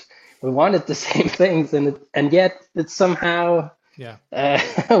page. We wanted the same things, and yet it somehow Yeah.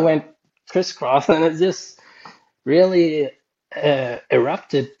 went crisscross, and it just really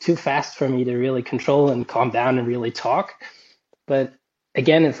erupted too fast for me to really control and calm down and really talk. But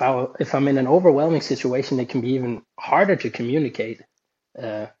again, if I'm in an overwhelming situation, it can be even harder to communicate,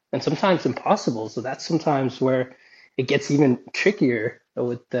 and sometimes impossible. So that's sometimes where it gets even trickier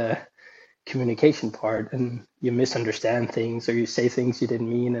with the communication part, and you misunderstand things or you say things you didn't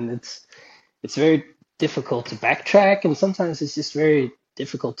mean, and it's very difficult to backtrack, and sometimes it's just very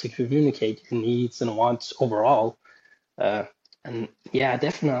difficult to communicate your needs and wants overall. Uh, and yeah,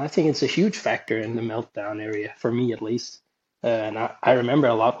 definitely, I think it's a huge factor in the meltdown area for me at least. And I remember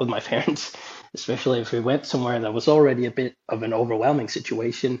a lot with my parents, especially if we went somewhere that was already a bit of an overwhelming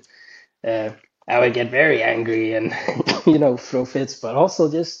situation. Uh, I would get very angry and throw fits, but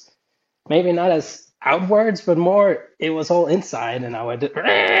also just maybe not as outwards, but more it was all inside, and I would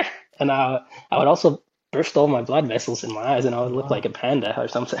and I would also burst all my blood vessels in my eyes, and I would look Wow. like a panda or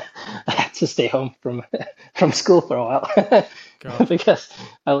something. I had to stay home from from school for a while God. because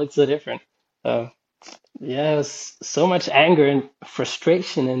I looked so different. Uh, yeah, it was so much anger and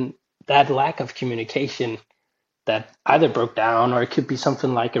frustration and that lack of communication that either broke down, or it could be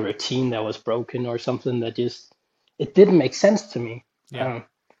something like a routine that was broken, or something that just it didn't make sense to me. Yeah.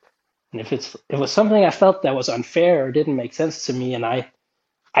 And if it was something I felt that was unfair or didn't make sense to me, and I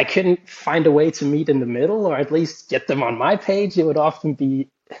couldn't find a way to meet in the middle, or at least get them on my page, it would often be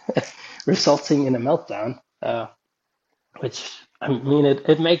resulting in a meltdown. Which I mean,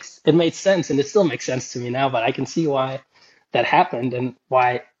 it made sense, and it still makes sense to me now. But I can see why that happened and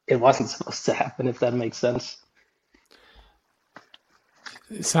why it wasn't supposed to happen, if that makes sense.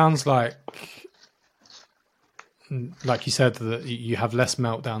 It sounds like you said, that you have less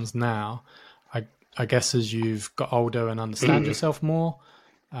meltdowns now. I guess as you've got older and understand yourself more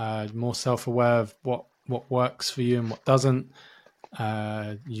self-aware of what works for you and what doesn't,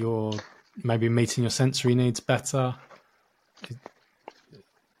 you're maybe meeting your sensory needs better.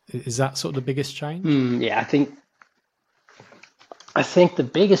 Is that sort of the biggest change? Yeah, I think the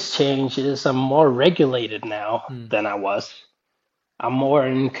biggest change is I'm more regulated now than I was. I'm more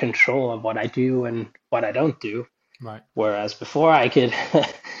in control of what I do and what I don't do. Right. Whereas before I could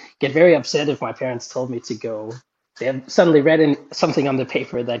get very upset if my parents told me to go. They have suddenly read in something on the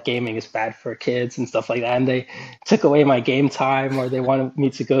paper that gaming is bad for kids and stuff like that, and they took away my game time, or they wanted me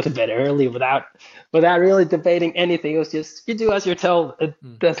to go to bed early without really debating anything. It was just, you do as you're told. It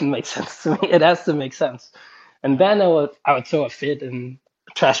doesn't make sense to me. It has to make sense. And then I would throw a fit and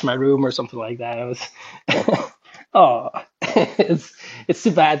trash my room or something like that. I was oh, it's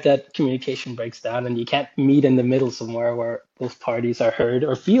too bad that communication breaks down and you can't meet in the middle somewhere where both parties are heard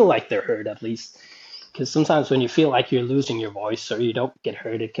or feel like they're heard at least. Because sometimes when you feel like you're losing your voice or you don't get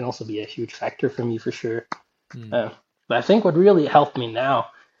heard, it can also be a huge factor for me for sure. But I think what really helped me now,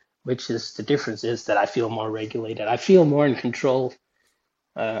 which is the difference, is that I feel more regulated. I feel more in control.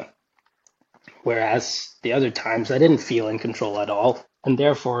 Whereas the other times I didn't feel in control at all, and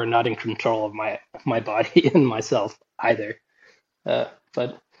therefore not in control of my body and myself either.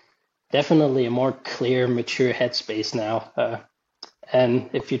 But definitely a more clear, mature headspace now. And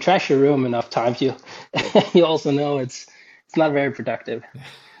if you trash your room enough times, you you also know it's not very productive,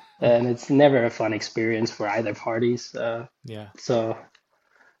 and it's never a fun experience for either parties. Yeah. So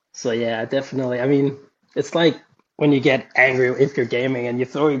yeah, definitely. I mean, it's like when you get angry if you're gaming and you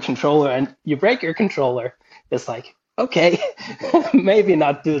throw your controller and you break your controller. It's like, okay, maybe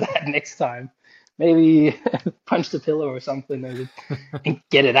not do that next time. Maybe punch the pillow or something and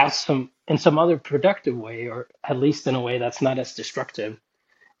get it out in some other productive way, or at least in a way that's not as destructive.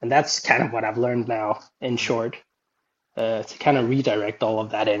 And that's kind of what I've learned now, in short, to kind of redirect all of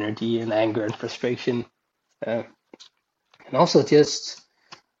that energy and anger and frustration, and also just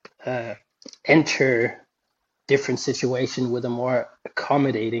enter different situation with a more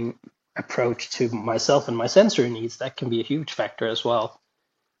accommodating approach to myself and my sensory needs. That can be a huge factor as well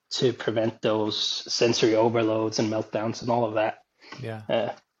to prevent those sensory overloads and meltdowns and all of that.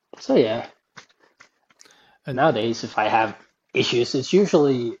 Yeah. So yeah. And Nowadays, if I have issues, it's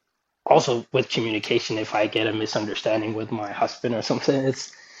usually also with communication. If I get a misunderstanding with my husband or something,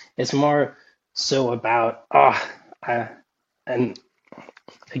 it's more so about and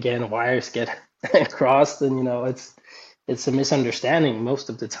again, wires get crossed, and it's a misunderstanding most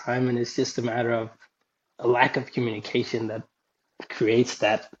of the time, and it's just a matter of a lack of communication that creates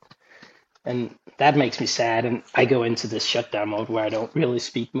that, and that makes me sad. And I go into this shutdown mode where I don't really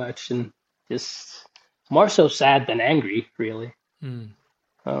speak much, and just more so sad than angry, really.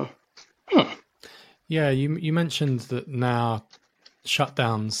 Yeah, you mentioned that now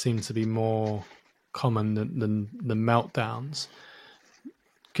shutdowns seem to be more common than meltdowns.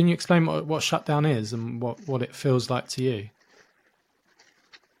 Can you explain what shutdown is and what it feels like to you?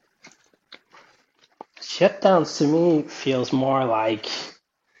 Shutdowns to me feels more like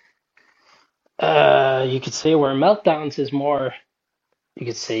you could say, where meltdowns is more, you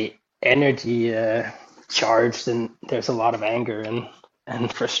could say, energy charged, and there's a lot of anger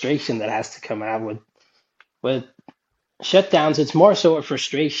and frustration that has to come out with shutdowns. It's more so a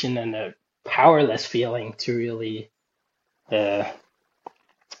frustration and a powerless feeling to really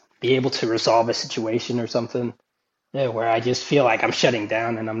be able to resolve a situation or something, where I just feel like I'm shutting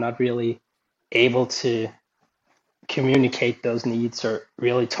down and I'm not really able to communicate those needs or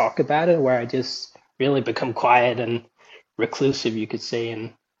really talk about it, where I just really become quiet and reclusive, you could say,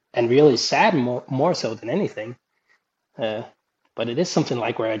 and really sad more so than anything. But it is something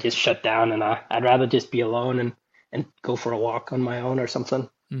like where I just shut down, and I'd rather just be alone and go for a walk on my own or something.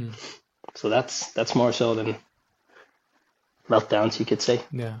 So that's more so than meltdowns, you could say.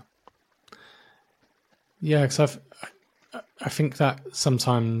 Yeah, because I think that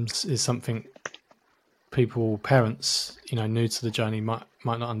sometimes is something parents, new to the journey might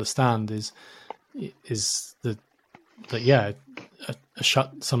not understand, is that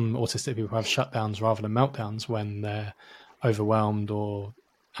some autistic people have shutdowns rather than meltdowns when they're overwhelmed or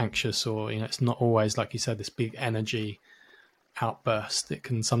anxious, or it's not always, like you said, this big energy outburst. It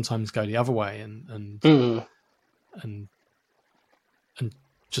can sometimes go the other way and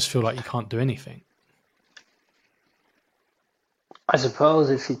just feel like you can't do anything. I suppose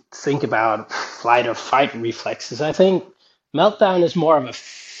if you think about flight or fight reflexes, I think meltdown is more of a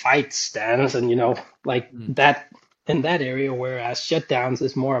fight stance, and that in that area, whereas shutdowns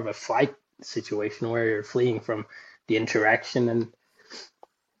is more of a flight situation where you're fleeing from the interaction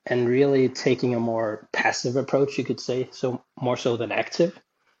and really taking a more passive approach, you could say, so more so than active.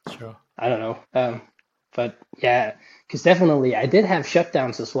 Sure. I don't know. But yeah, because definitely I did have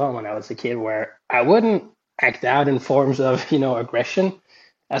shutdowns as well when I was a kid, where I wouldn't act out in forms of, aggression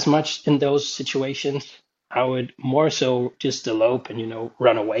as much in those situations. I would more so just elope and,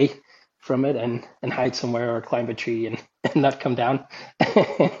 run away from it and hide somewhere or climb a tree and not come down.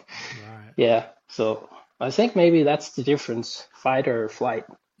 Right. Yeah. So I think maybe that's the difference, fight or flight.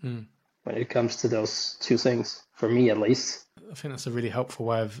 when it comes to those two things, for me at least. I think that's a really helpful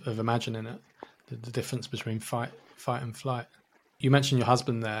way of imagining it, the difference between fight and flight. You mentioned your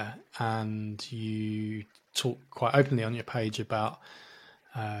husband there, and you talk quite openly on your page about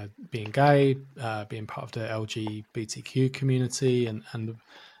being gay, being part of the LGBTQ community, and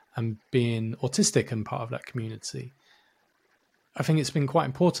being autistic and part of that community. I think it's been quite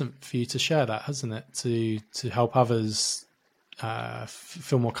important for you to share that, hasn't it? To help others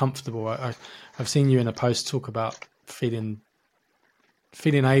feel more comfortable. I've seen you in a post talk about feeling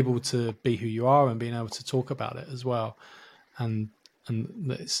able to be who you are and being able to talk about it as well, and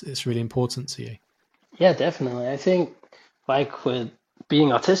it's really important to you. Yeah, definitely. I think like with being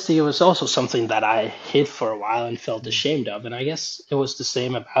autistic, it was also something that I hid for a while and felt ashamed of, and I guess it was the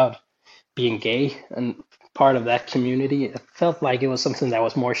same about being gay and part of that community. It felt like it was something that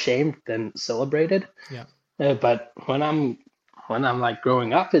was more shamed than celebrated. Yeah. But when I'm like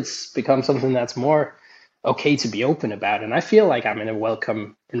growing up, it's become something that's more okay to be open about. And I feel like I'm in a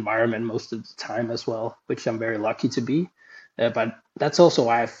welcome environment most of the time as well, which I'm very lucky to be. But that's also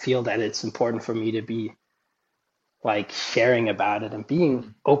why I feel that it's important for me to be like sharing about it and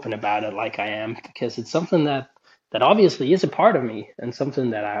being open about it like I am, because it's something that obviously is a part of me and something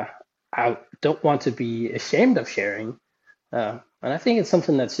that I don't want to be ashamed of sharing. And I think it's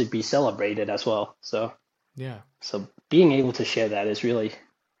something that should be celebrated as well. So yeah. So being able to share that is really,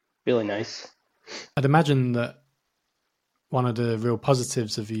 really nice. I'd imagine that one of the real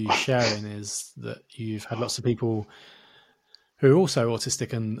positives of you sharing is that you've had lots of people who are also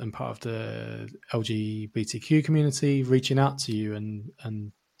autistic and part of the LGBTQ community reaching out to you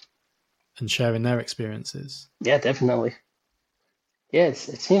and sharing their experiences. Yeah, definitely. Yeah, it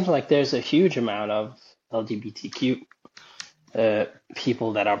seems like there's a huge amount of LGBTQ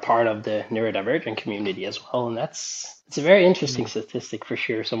people that are part of the neurodivergent community as well, and it's a very interesting statistic for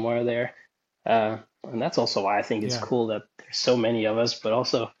sure somewhere there. And that's also why I think it's cool that there's so many of us, but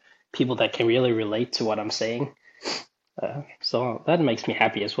also people that can really relate to what I'm saying. So that makes me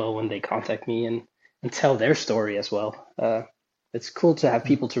happy as well when they contact me and tell their story as well. It's cool to have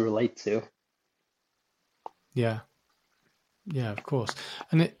people to relate to. Yeah, of course.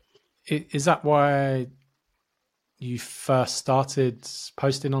 And is that why you first started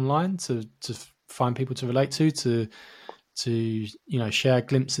posting online, to find people to relate to share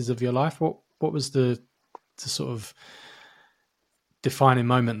glimpses of your life? What was the sort of defining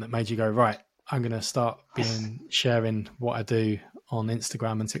moment that made you go, right, I'm going to start sharing what I do on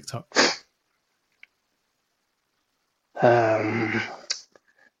Instagram and TikTok? I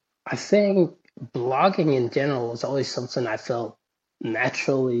think blogging in general was always something I felt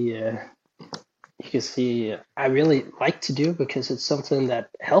naturally, you can see, I really like to do, because it's something that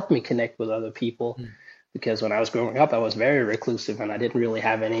helped me connect with other people. Because when I was growing up, I was very reclusive and I didn't really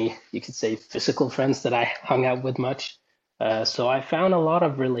have any, you could say, physical friends that I hung out with much. So I found a lot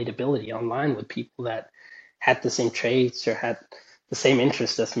of relatability online with people that had the same traits or had the same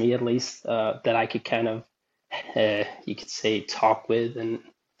interests as me, at least, that I could kind of, you could say, talk with and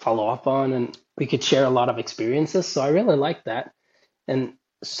follow up on. And we could share a lot of experiences. So I really liked that. And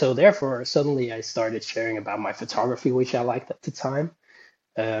so therefore, suddenly I started sharing about my photography, which I liked at the time.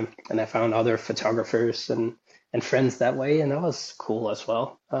 And I found other photographers and friends that way, and that was cool as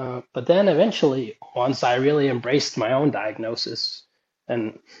well. But then eventually, once I really embraced my own diagnosis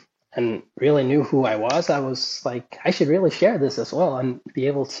and really knew who I was like, I should really share this as well and be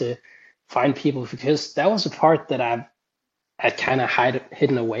able to find people, because that was a part that I'd kind of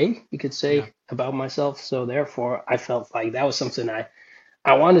hidden away, you could say, about myself. So therefore, I felt like that was something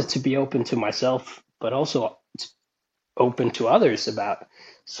I wanted to be open to myself, but also open to others about,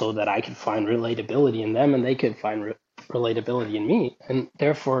 so that I could find relatability in them and they could find relatability in me, and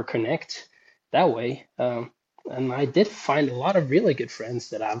therefore connect that way. And I did find a lot of really good friends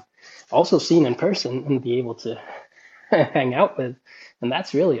that I've also seen in person and be able to hang out with. And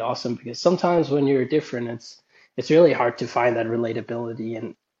that's really awesome, because sometimes when you're different, it's really hard to find that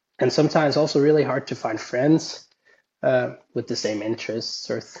relatability, and sometimes also really hard to find friends with the same interests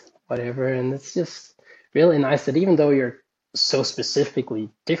or whatever. And it's just really nice that even though you're so specifically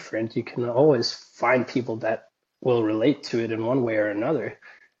different, you can always find people that will relate to it in one way or another.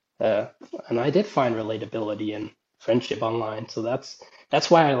 And I did find relatability and friendship online. So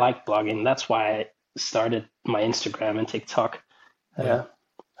that's why I like blogging. That's why I started my Instagram and TikTok. And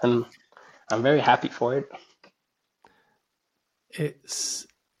I'm very happy for it. It's,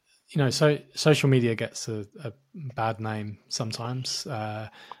 so social media gets a bad name sometimes,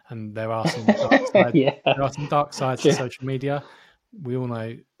 and there are some dark sides. There are some dark sides to social media. We all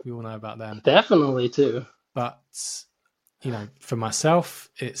know about them. Definitely too. But for myself,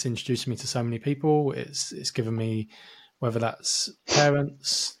 it's introduced me to so many people. It's given me, whether that's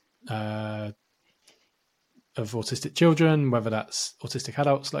parents of autistic children, whether that's autistic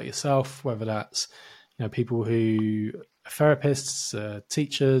adults like yourself, whether that's people who are therapists,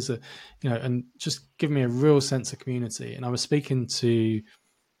 teachers, and just give me a real sense of community. And I was speaking to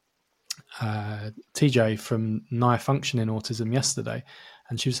TJ from Nigh Functioning Autism yesterday,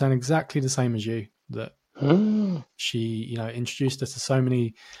 and she was saying exactly the same as you, that she introduced us to so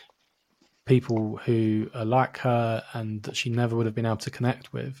many people who are like her and that she never would have been able to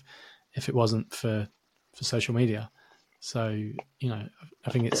connect with if it wasn't for social media. So I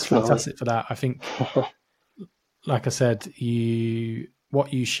think it's fantastic for that. I think like I said,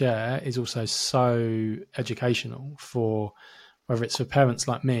 what you share is also so educational, for whether it's for parents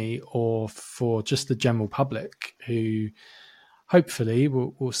like me or for just the general public who hopefully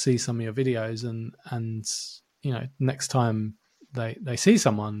will see some of your videos and next time they see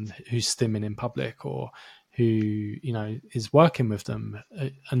someone who's stimming in public or who is working with them,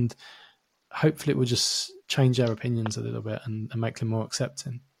 and hopefully it will just change their opinions a little bit and make them more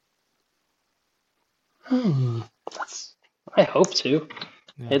accepting. I hope to.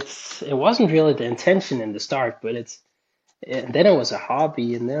 Yeah. It wasn't really the intention in the start, but then it was a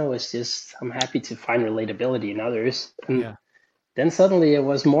hobby, and then it was just, I'm happy to find relatability in others. And then suddenly it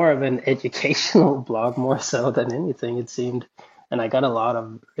was more of an educational blog, more so than anything, it seemed. And I got a lot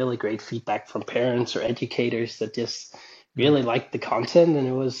of really great feedback from parents or educators that just really liked the content. And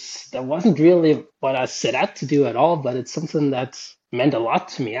that wasn't really what I set out to do at all, but it's something that meant a lot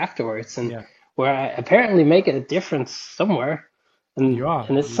to me afterwards. And where I apparently make a difference somewhere. And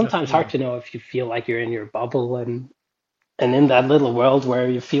it's sometimes hard to know if you feel like you're in your bubble and in that little world where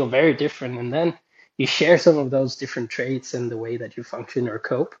you feel very different, and then you share some of those different traits and the way that you function or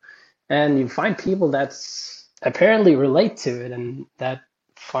cope, and you find people that apparently relate to it and that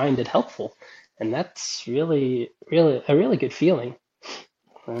find it helpful, and that's really, really a really good feeling,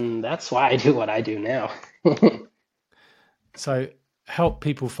 and that's why I do what I do now. So help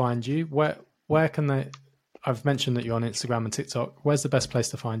people find you. Where can they? I've mentioned that you're on Instagram and TikTok. Where's the best place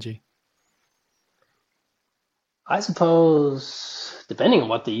to find you? I suppose, depending on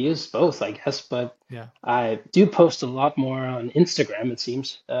what they use, both, I guess. But I do post a lot more on Instagram, it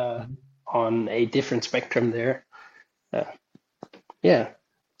seems, on a different spectrum there.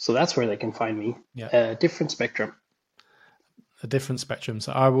 So that's where they can find me. Different spectrum. A different spectrum.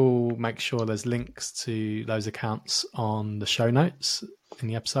 So I will make sure there's links to those accounts on the show notes in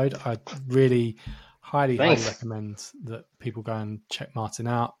the episode. I really highly recommend that people go and check Martin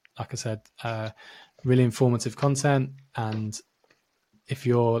out. Like I said, really informative content. And if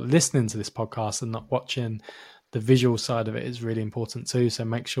you're listening to this podcast and not watching, the visual side of it is really important too. So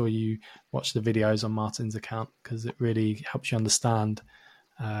make sure you watch the videos on Martin's account, because it really helps you understand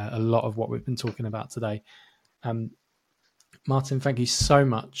a lot of what we've been talking about today. Martin, thank you so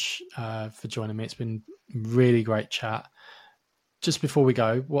much for joining me. It's been really great chat. Just before we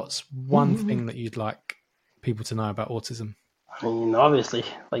go, what's one thing that you'd like people to know about autism? I mean, obviously,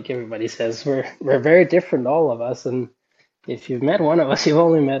 like everybody says, we're very different, all of us. And if you've met one of us, you've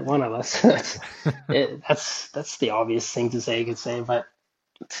only met one of us. That's the obvious thing to say, I could say. But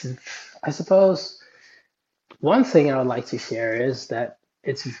I suppose one thing I would like to share is that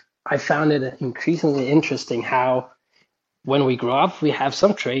I found it increasingly interesting how when we grow up, we have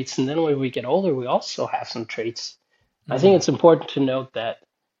some traits, and then when we get older, we also have some traits. I think it's important to note that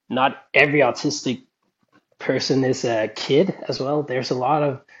not every autistic person is a kid as well. There's a lot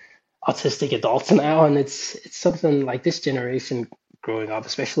of autistic adults now, and it's something like this generation growing up,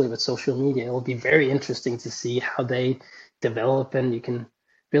 especially with social media. It will be very interesting to see how they develop, and you can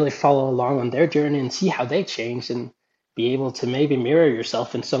really follow along on their journey and see how they change and be able to maybe mirror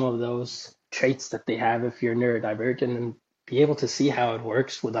yourself in some of those traits that they have if you're neurodivergent, and be able to see how it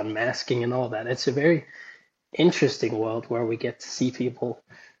works with unmasking and all that. It's a very interesting world where we get to see people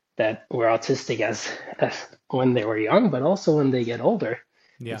that were autistic as when they were young, but also when they get older.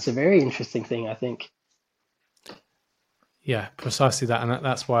 It's a very interesting thing, I think. Yeah, precisely that. And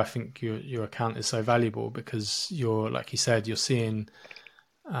that's why I think your account is so valuable, because you're, like you said, you're seeing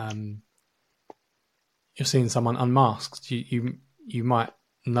someone unmasked. You might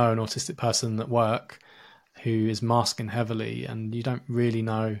know an autistic person at work who is masking heavily, and you don't really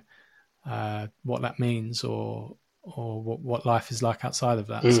know what that means or what life is like outside of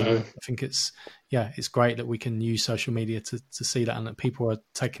that. So I think it's great that we can use social media to see that, and that people are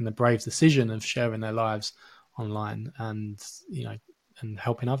taking the brave decision of sharing their lives online and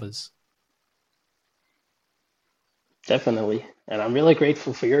helping others. Definitely. And I'm really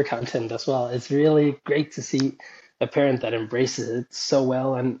grateful for your content as well. It's really great to see a parent that embraces it so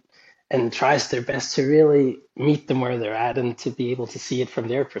well and tries their best to really meet them where they're at and to be able to see it from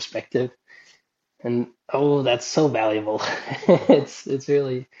their perspective. And oh, that's so valuable. It's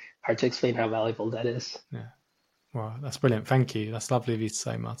really hard to explain how valuable that is. Yeah. Wow, that's brilliant. Thank you. That's lovely of you to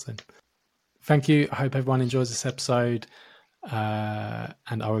say, Martin. Thank you. I hope everyone enjoys this episode. And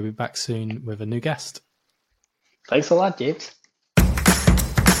I will be back soon with a new guest. Thanks a lot, James.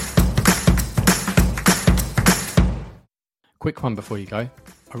 Quick one before you go.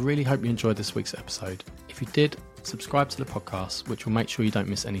 I really hope you enjoyed this week's episode. If you did, subscribe to the podcast, which will make sure you don't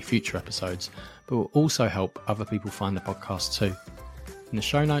miss any future episodes, but will also help other people find the podcast too. In the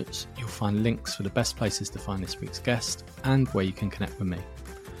show notes, you'll find links for the best places to find this week's guest and where you can connect with me.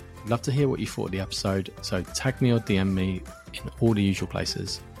 I'd love to hear what you thought of the episode, so tag me or DM me in all the usual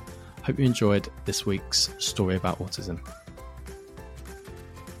places. Hope you enjoyed this week's story about autism.